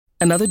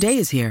Another day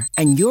is here,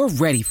 and you're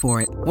ready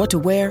for it. What to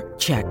wear?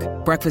 Check.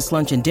 Breakfast,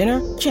 lunch, and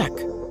dinner? Check.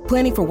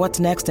 Planning for what's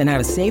next and how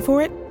to save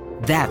for it?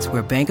 That's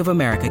where Bank of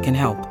America can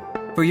help.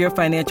 For your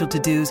financial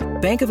to-dos,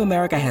 Bank of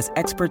America has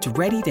experts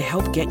ready to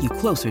help get you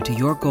closer to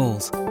your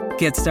goals.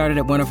 Get started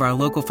at one of our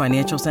local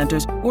financial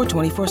centers or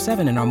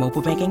 24/7 in our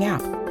mobile banking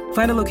app.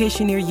 Find a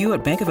location near you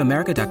at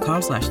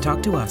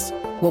bankofamerica.com/talktous.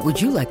 What would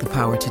you like the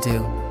power to do?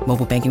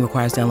 Mobile banking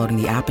requires downloading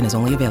the app and is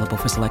only available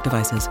for select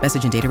devices.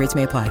 Message and data rates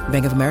may apply.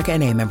 Bank of America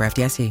N.A., member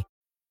FDIC.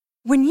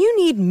 When you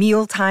need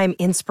mealtime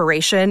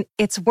inspiration,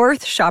 it's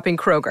worth shopping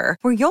Kroger,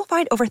 where you'll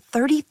find over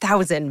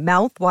 30,000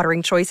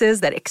 mouth-watering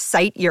choices that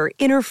excite your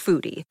inner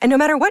foodie. And no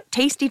matter what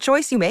tasty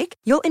choice you make,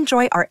 you'll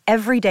enjoy our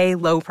everyday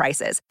low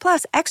prices,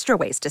 plus extra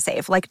ways to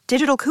save, like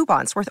digital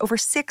coupons worth over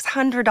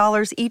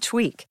 $600 each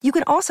week. You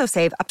can also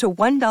save up to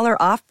 $1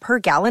 off per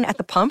gallon at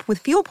the pump with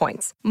fuel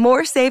points.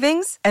 More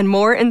savings and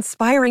more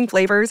inspiring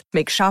flavors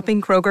make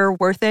shopping Kroger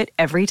worth it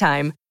every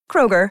time.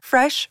 Kroger,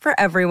 fresh for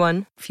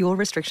everyone. Fuel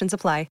restrictions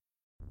apply.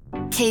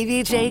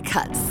 KVJ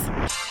Cuts.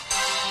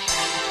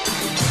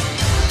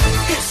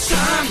 It's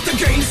time to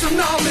gain some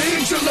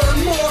knowledge. You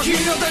learn more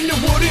here than you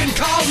would in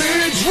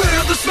college.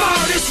 We're the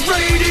smartest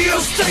radio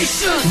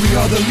station. We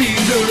are the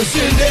leaders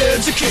in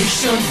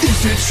education.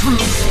 Is it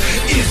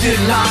truth? Is it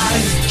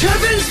lies?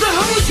 Kevin's the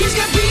host. He's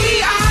got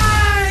beady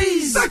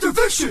eyes. Fact or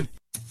fiction?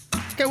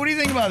 Okay, what do you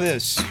think about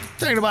this?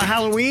 Talking about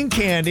Halloween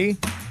candy.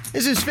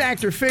 Is this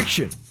fact or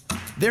fiction?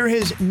 There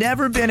has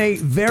never been a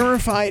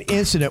verified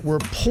incident where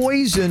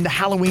poisoned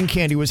Halloween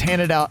candy was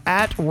handed out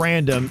at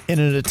random in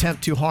an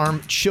attempt to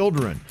harm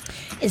children.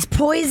 Is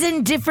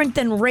poison different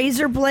than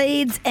razor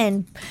blades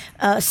and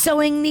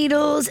sewing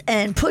needles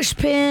and push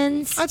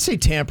pins? I'd say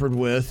tampered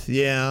with,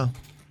 yeah.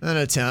 An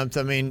attempt.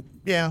 I mean,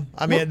 yeah.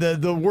 I mean,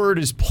 the word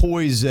is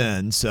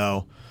poison,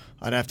 so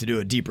I'd have to do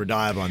a deeper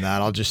dive on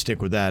that. I'll just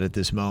stick with that at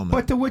this moment.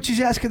 But the witch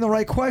is asking the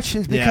right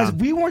questions because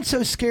we weren't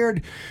so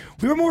scared.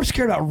 We were more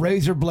scared about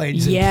razor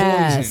blades and poison.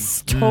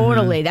 Yes,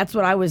 totally. That's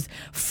what I was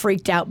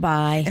freaked out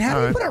by. And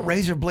how do you put a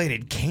razor blade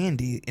in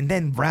candy and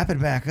then wrap it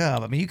back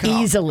up? I mean, you can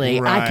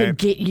easily. Right. I could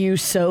get you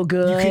so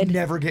good. You could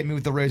never get me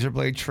with the razor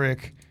blade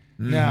trick.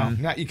 No,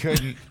 you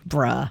couldn't.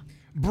 Bruh.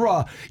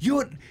 You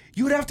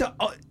would have to.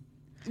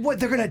 What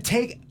they're gonna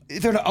take?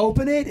 They're gonna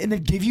open it and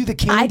then give you the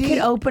candy. I could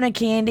open a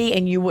candy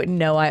and you wouldn't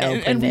know I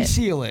opened and it.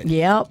 reseal it.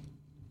 Yep.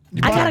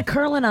 I got a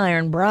curling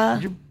iron,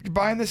 bruh. You're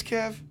buying this,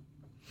 Kev?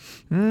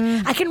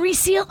 I can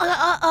reseal.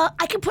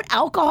 I can put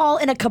alcohol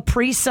in a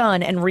Capri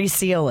Sun and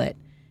reseal it.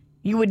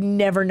 You would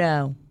never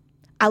know.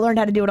 I learned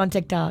how to do it on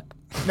TikTok.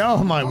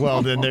 Oh, my,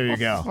 well, then there you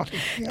go.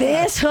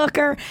 This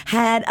hooker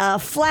had a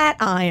flat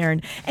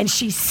iron, and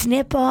she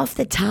snipped off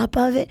the top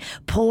of it,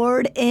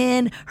 poured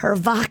in her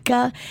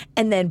vodka,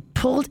 and then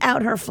pulled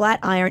out her flat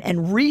iron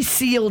and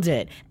resealed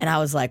it. And I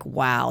was like,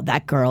 wow,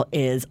 that girl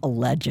is a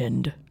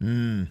legend.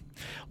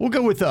 We'll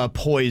go with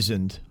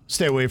poisoned.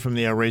 Stay away from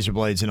the razor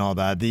blades and all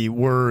that. The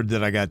word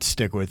that I got to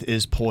stick with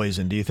is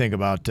poison. Do you think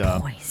about...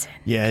 poison.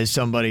 Yeah, has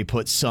somebody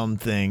put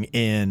something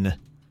in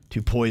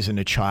to poison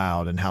a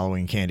child in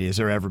Halloween candy? Has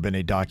there ever been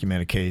a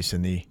documented case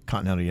in the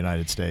continental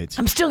United States?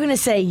 I'm still going to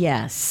say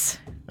yes.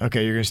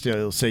 Okay, you're going to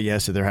still say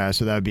yes that there has,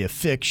 so that would be a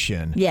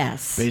fiction.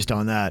 Yes. Based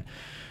on that.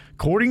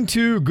 According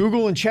to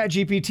Google and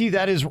ChatGPT,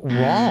 that is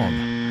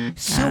wrong.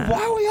 So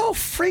why are we all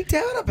freaked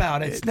out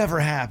about it? It's never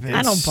happened.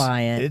 I don't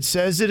buy it. It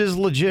says it is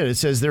legit. It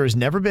says there has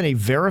never been a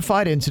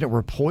verified incident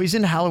where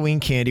poisoned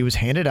Halloween candy was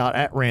handed out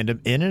at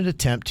random in an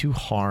attempt to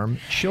harm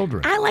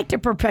children. I like to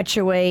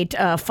perpetuate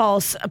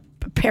false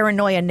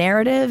paranoia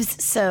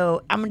narratives,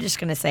 so I'm just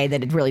going to say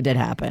that it really did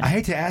happen. I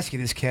hate to ask you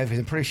this, Kev, because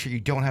I'm pretty sure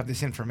you don't have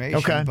this information.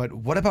 Okay. But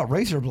what about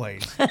razor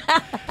blades?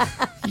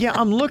 Yeah,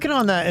 I'm looking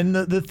on that, and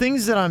the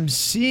things that I'm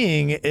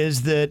seeing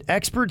is that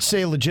experts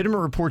say legitimate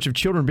reports of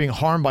children being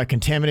harmed by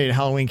contaminated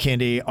Halloween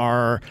candy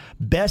are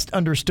best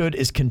understood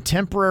as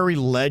contemporary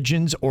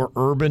legends or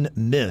urban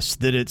myths,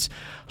 that it's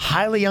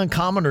highly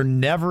uncommon or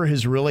never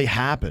has really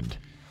happened.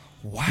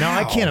 Wow. Now,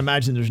 I can't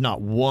imagine there's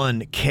not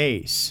one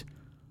case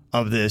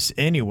of this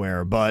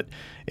anywhere, but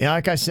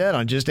like I said,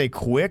 on just a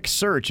quick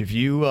search, if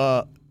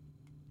you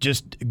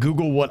just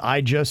Google what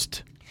I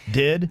just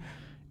did,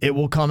 it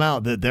will come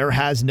out that there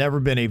has never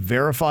been a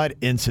verified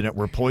incident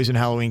where poisoned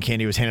Halloween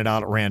candy was handed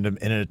out at random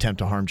in an attempt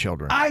to harm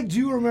children. I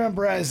do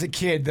remember as a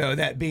kid, though,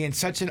 that being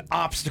such an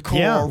obstacle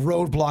Yeah. or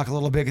roadblock a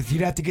little bit, because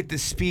you'd have to get the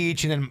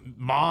speech, and then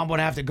mom would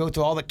have to go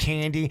through all the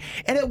candy.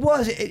 And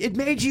it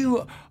made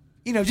you,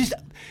 just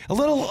a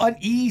little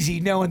uneasy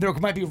knowing there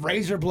might be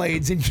razor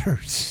blades in your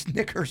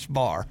Snickers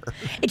bar.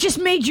 It just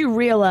made you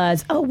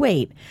realize, oh,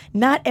 wait,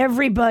 not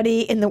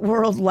everybody in the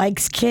world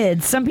likes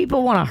kids. Some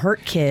people want to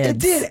hurt kids. It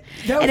did.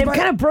 And it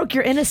kind of broke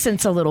your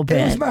innocence a little bit.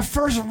 It was my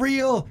first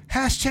real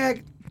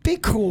hashtag, be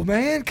cool,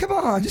 man. Come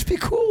on, just be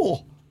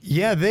cool.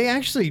 Yeah, they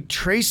actually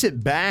trace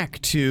it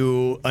back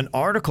to an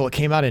article that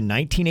came out in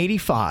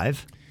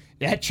 1985.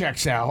 That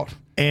checks out.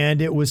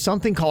 And it was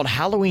something called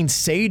Halloween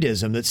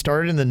sadism that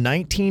started in the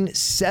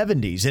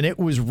 1970s. And it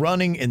was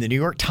running in the New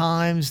York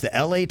Times, the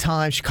LA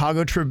Times,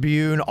 Chicago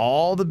Tribune,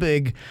 all the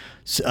big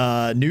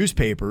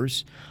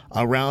newspapers.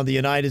 around the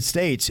United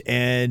States,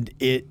 and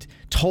it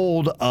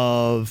told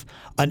of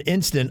an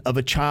incident of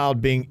a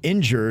child being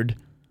injured,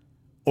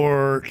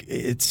 or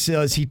it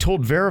says he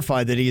told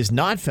Verified that he has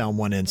not found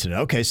one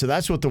incident. Okay, so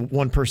that's what the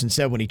one person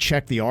said when he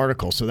checked the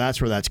article, so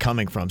that's where that's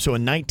coming from. So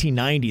in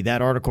 1990,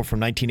 that article from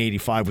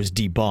 1985 was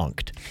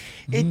debunked.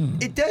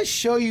 It does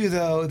show you,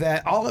 though,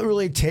 that all it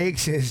really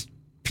takes is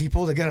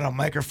people to get on a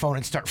microphone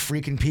and start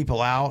freaking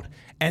people out,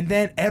 and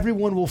then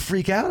everyone will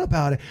freak out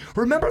about it.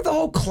 Remember the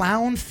whole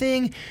clown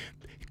thing?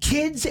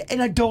 Kids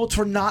and adults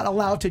were not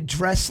allowed to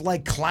dress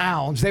like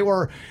clowns. They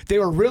were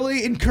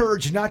really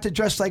encouraged not to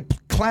dress like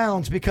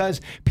clowns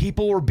because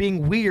people were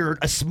being weird.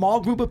 A small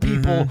group of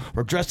people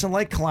were dressing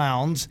like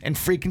clowns and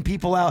freaking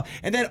people out.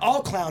 And then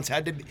all clowns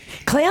had to be.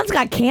 Clowns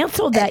got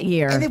canceled that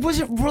year. And it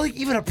wasn't really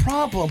even a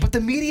problem. But the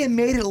media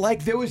made it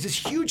like there was this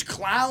huge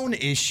clown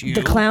issue.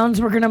 The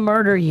clowns were going to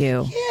murder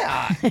you.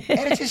 Yeah. And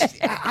it's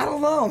just, I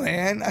don't know,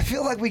 man. I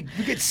feel like we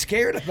get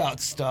scared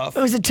about stuff.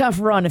 It was a tough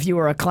run if you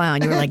were a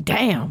clown. You were like,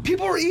 damn.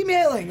 People were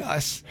emailing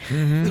us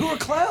who were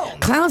clowns.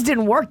 Clowns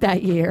didn't work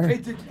that year. They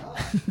did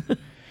not.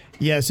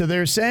 Yeah, so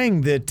they're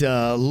saying that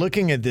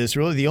looking at this,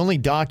 really the only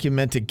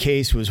documented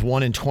case was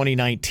one in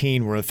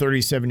 2019 where a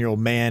 37-year-old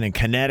man in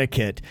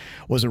Connecticut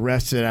was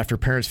arrested after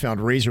parents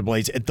found razor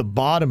blades at the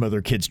bottom of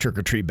their kids'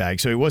 trick-or-treat bag.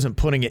 So he wasn't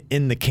putting it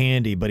in the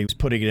candy, but he was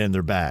putting it in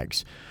their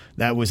bags.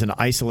 That was an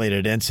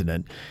isolated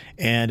incident.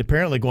 And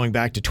apparently going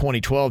back to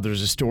 2012,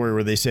 there's a story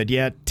where they said,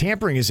 yeah,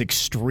 tampering is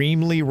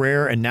extremely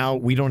rare, and now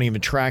we don't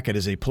even track it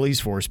as a police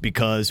force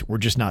because we're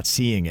just not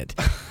seeing it.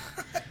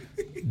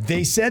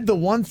 They said the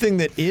one thing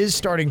that is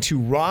starting to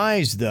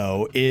rise,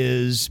 though,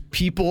 is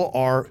people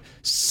are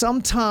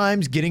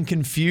sometimes getting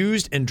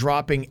confused and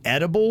dropping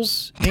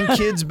edibles in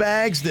kids'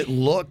 bags that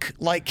look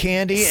like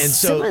candy. And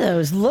so some of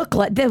those look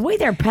like, the way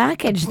they're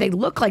packaged, they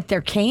look like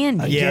they're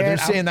candy. Yeah, they're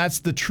saying that's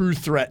the true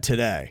threat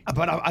today.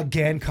 But I'm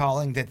again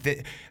calling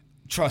that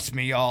trust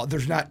me, y'all,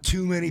 there's not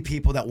too many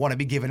people that want to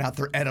be giving out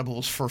their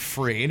edibles for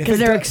free. Because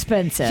they're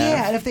expensive.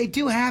 Yeah, and if they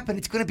do happen,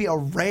 it's going to be a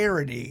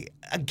rarity.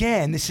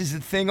 Again, this is the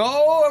thing.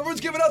 Oh,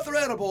 everyone's giving out their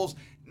edibles.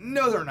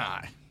 No, they're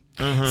not.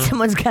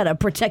 Someone's got to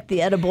protect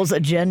the edibles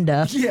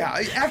agenda. Yeah,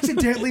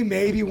 accidentally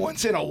maybe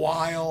once in a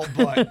while,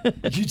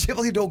 but you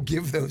typically don't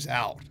give those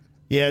out.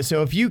 Yeah,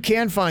 so if you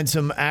can find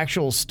some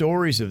actual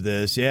stories of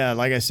this, yeah,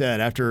 like I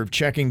said, after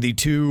checking the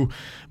two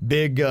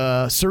big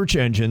search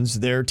engines,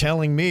 they're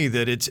telling me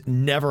that it's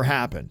never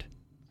happened,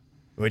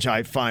 which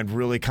I find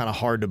really kind of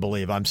hard to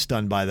believe. I'm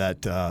stunned by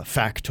that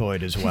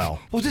factoid as well.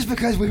 Well, just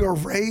because we were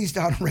raised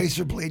on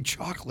razor blade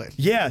chocolate.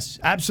 Yes,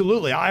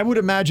 absolutely. I would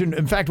imagine,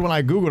 in fact, when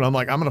I Googled, I'm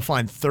like, I'm going to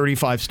find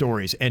 35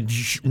 stories and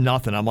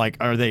nothing. I'm like,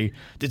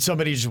 did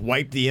somebody just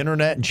wipe the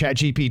internet and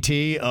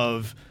ChatGPT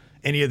of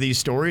any of these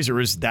stories, or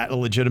is that a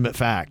legitimate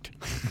fact?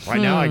 Right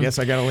now, I guess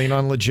I got to lean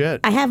on legit.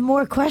 I have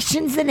more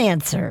questions than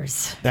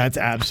answers. That's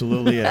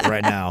absolutely it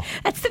right now.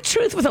 That's the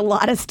truth with a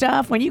lot of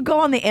stuff. When you go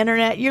on the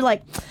internet, you're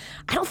like,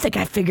 I don't think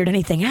I figured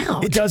anything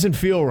out. It doesn't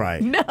feel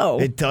right. No.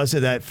 It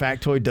doesn't. That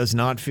factoid does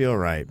not feel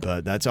right,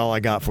 but that's all I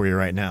got for you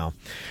right now.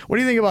 What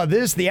do you think about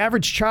this? The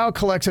average child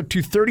collects up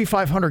to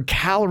 3,500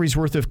 calories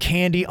worth of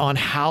candy on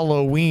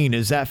Halloween.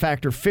 Is that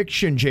fact or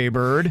fiction,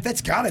 Jay-Bird?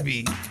 That's got to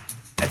be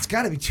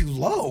too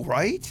low,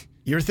 right?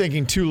 You're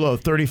thinking too low,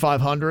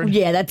 3,500?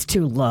 Yeah, that's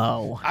too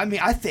low. I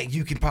mean, I think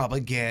you can probably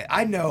get,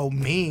 I know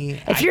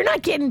me. If you're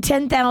not getting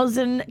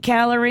 10,000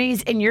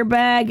 calories in your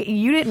bag,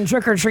 you didn't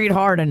trick or treat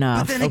hard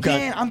enough. But then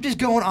again, I'm just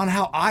going on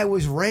how I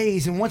was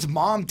raised, and once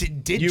Mom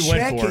did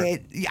check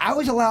it, I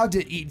was allowed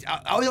to eat.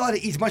 I was allowed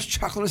to eat as much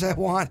chocolate as I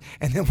want,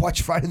 and then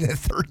watch Friday the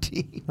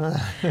 13th.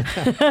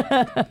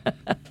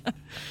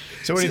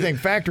 So what do you think,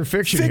 fact or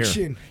fiction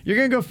Fiction. here? You're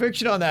going to go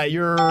fiction on that.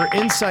 Your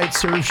insight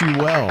serves you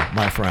well,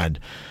 my friend.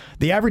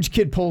 The average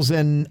kid pulls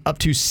in up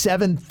to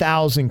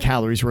 7,000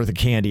 calories worth of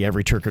candy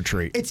every trick or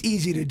treat. It's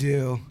easy to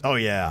do. Oh,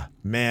 yeah.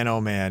 Man, oh,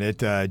 man. It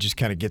just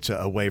kind of gets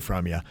away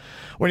from you.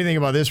 What do you think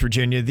about this,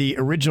 Virginia? The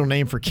original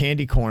name for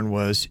candy corn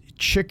was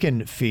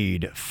chicken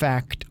feed.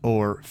 Fact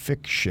or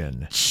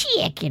fiction?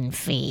 Chicken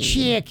feed.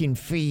 Chicken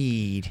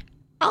feed.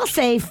 I'll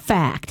say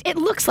fact. It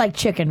looks like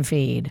chicken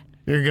feed.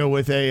 You're going to go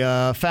with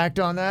a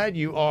fact on that?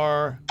 You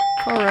are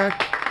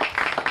correct.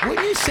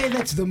 Wouldn't you say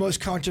that's the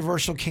most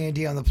controversial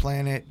candy on the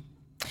planet?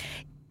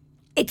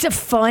 It's a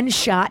fun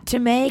shot to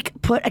make.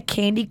 Put a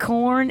candy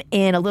corn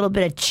in a little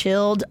bit of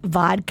chilled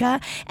vodka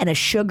and a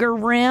sugar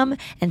rim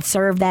and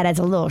serve that as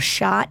a little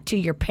shot to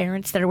your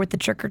parents that are with the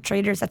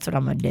trick-or-treaters. That's what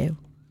I'm going to do.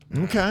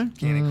 Okay.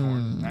 Candy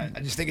corn.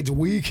 I just think it's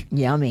weak.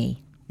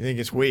 Yummy. You think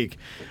it's weak.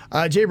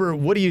 Jaber,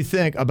 what do you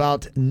think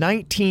about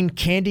 19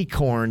 candy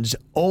corns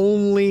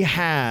only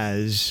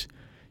has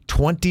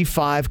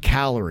 25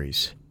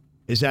 calories?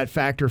 Is that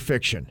fact or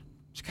fiction?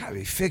 It's got to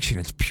be fiction.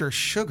 It's pure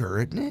sugar,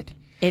 isn't it?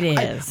 It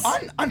is.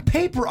 On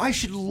paper, I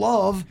should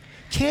love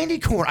candy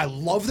corn. I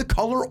love the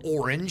color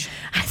orange.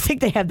 I think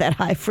they have that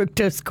high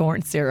fructose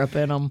corn syrup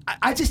in them.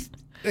 I just,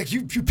 like,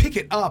 you pick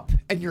it up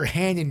and your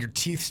hand and your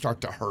teeth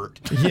start to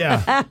hurt.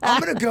 Yeah. I'm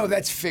going to go,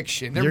 that's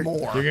fiction. They're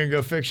more. You're going to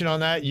go fiction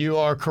on that? You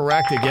are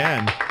correct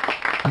again.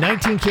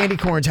 19 candy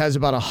corns has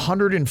about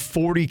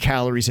 140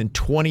 calories and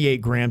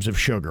 28 grams of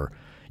sugar.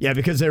 Yeah,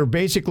 because they're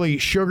basically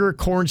sugar,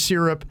 corn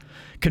syrup,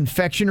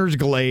 confectioner's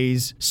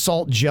glaze,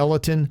 salt,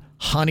 gelatin,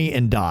 honey,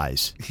 and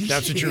dyes.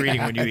 That's what you're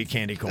eating when you eat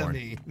candy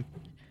corn.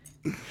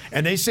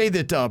 And they say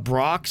that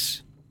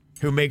Brock's,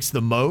 who makes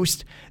the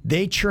most,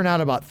 they churn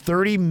out about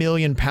 30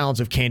 million pounds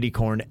of candy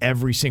corn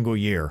every single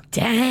year.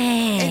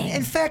 Dang. And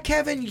in fact,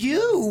 Kevin,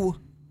 you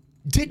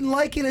didn't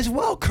like it as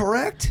well,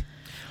 correct?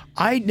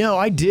 I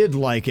did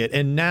like it,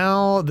 and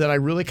now that I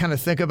really kind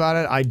of think about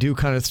it, I do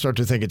kind of start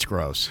to think it's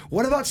gross.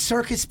 What about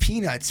circus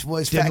peanuts?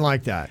 Didn't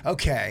like that.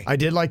 Okay. I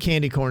did like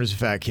candy corn as a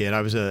fat kid. I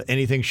was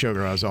anything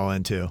sugar I was all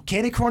into.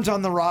 Candy corn's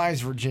on the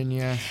rise,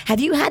 Virginia. Have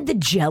you had the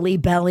Jelly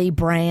Belly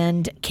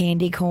brand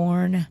candy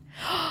corn?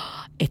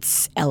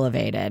 It's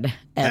elevated.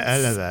 I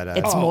love that.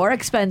 It's more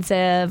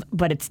expensive,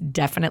 but it's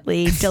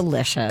definitely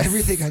delicious.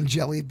 Everything on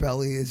Jelly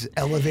Belly is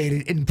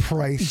elevated in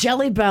price.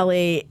 Jelly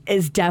Belly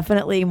is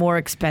definitely more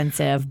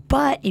expensive,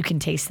 but you can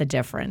taste the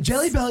difference.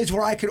 Jelly Belly's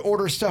where I could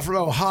order stuff from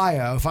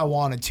Ohio if I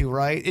wanted to,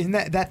 right? Isn't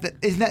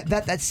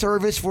that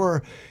service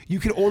where you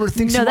can order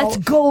things? No, from that's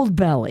Gold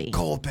Belly.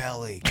 Gold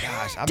Belly.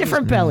 Gosh,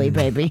 Different belly,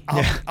 baby.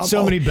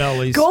 So many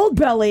bellies. Gold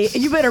Belly,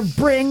 you better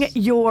bring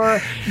your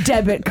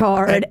debit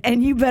card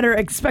and you better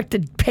expect to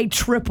pay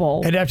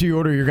triple. And after you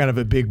order, you're going to have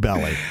a big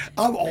belly.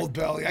 I'm Old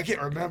Belly. I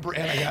can't remember,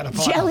 and I got to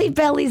find Jelly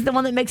Belly's the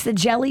one that makes the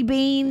jelly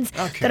beans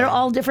that are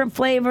all different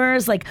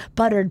flavors, like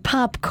buttered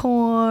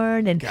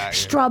popcorn and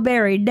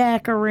strawberry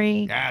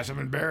daiquiri. Gosh, I'm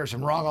embarrassed.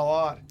 I'm wrong a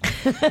lot.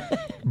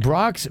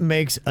 Brock's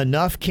makes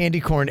enough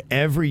candy corn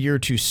every year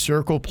to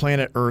circle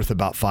planet Earth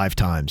about 5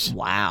 times.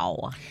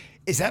 Wow.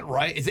 Is that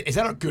right? Is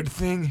that a good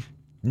thing?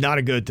 Not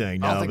a good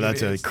thing, no, but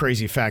that's a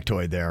crazy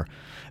factoid there.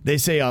 They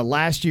say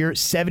last year,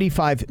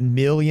 $75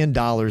 million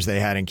they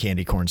had in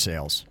candy corn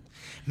sales.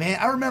 Man,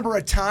 I remember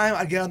a time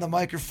I'd get on the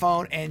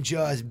microphone and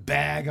just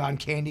bag on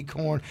candy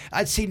corn.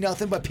 I'd see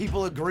nothing but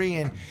people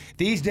agreeing.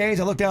 These days,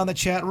 I look down in the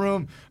chat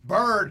room,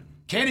 Bird,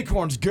 candy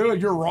corn's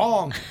good, you're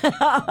wrong.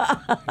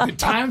 The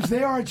times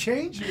they are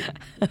changing.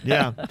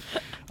 Yeah.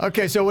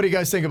 Okay, so what do you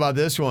guys think about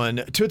this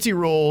one? Tootsie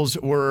Rolls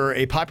were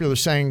a popular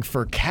saying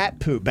for cat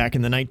poop back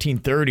in the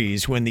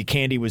 1930s when the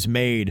candy was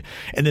made,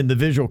 and then the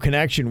visual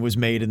connection was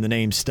made and the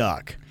name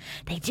stuck.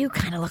 They do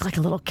kind of look like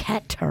a little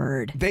cat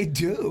turd. They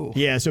do.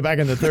 Yeah, so back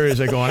in the 30s,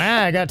 they're going,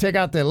 I got to take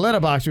out the litter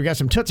box. We got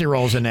some Tootsie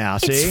Rolls in now,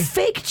 see? It's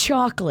fake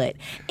chocolate.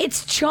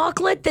 It's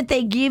chocolate that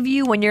they give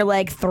you when you're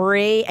like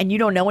 3 and you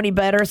don't know any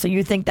better, so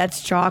you think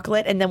that's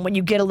chocolate. And then when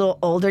you get a little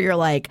older, you're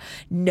like,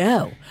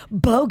 no,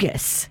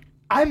 bogus.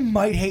 I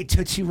might hate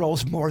Tootsie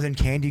Rolls more than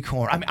candy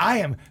corn. I mean, I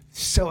am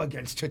so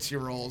against Tootsie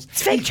Rolls.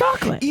 It's fake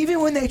chocolate.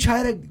 Even when they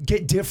try to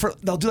get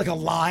different, they'll do like a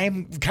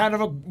lime kind of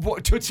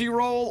a Tootsie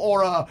Roll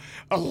or a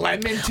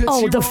lemon Tootsie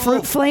Roll. Oh, the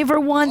fruit flavor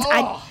ones?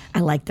 Oh. I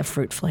like the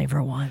fruit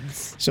flavor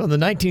ones. So in the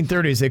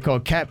 1930s, they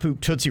called cat poop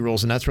Tootsie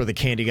Rolls, and that's where the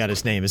candy got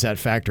its name. Is that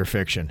fact or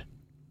fiction?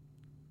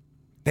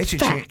 They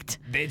should Fact.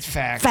 It's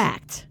fact.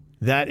 Fact.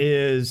 That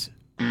is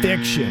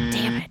fiction.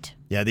 Damn it.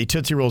 Yeah, the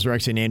Tootsie Rolls were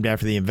actually named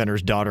after the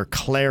inventor's daughter,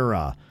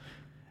 Clara.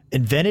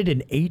 Invented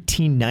in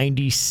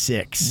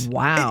 1896.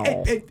 Wow.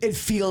 It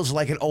feels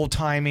like an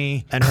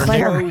old-timey. And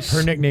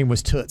her nickname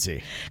was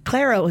Tootsie.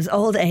 Clara was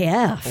old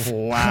AF.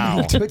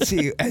 Wow.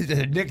 Tootsie as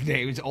a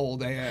nickname is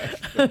old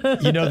AF.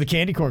 You know, the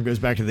candy corn goes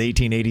back to the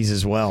 1880s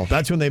as well.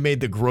 That's when they made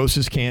the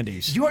grossest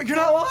candies. You're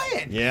not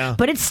lying. Yeah.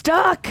 But it's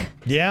stuck.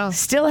 Yeah.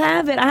 Still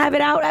have it. I have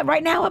it out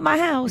right now at my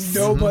house.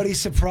 Nobody's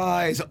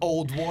surprised,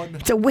 old one.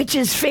 It's a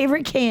witch's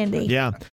favorite candy. Yeah.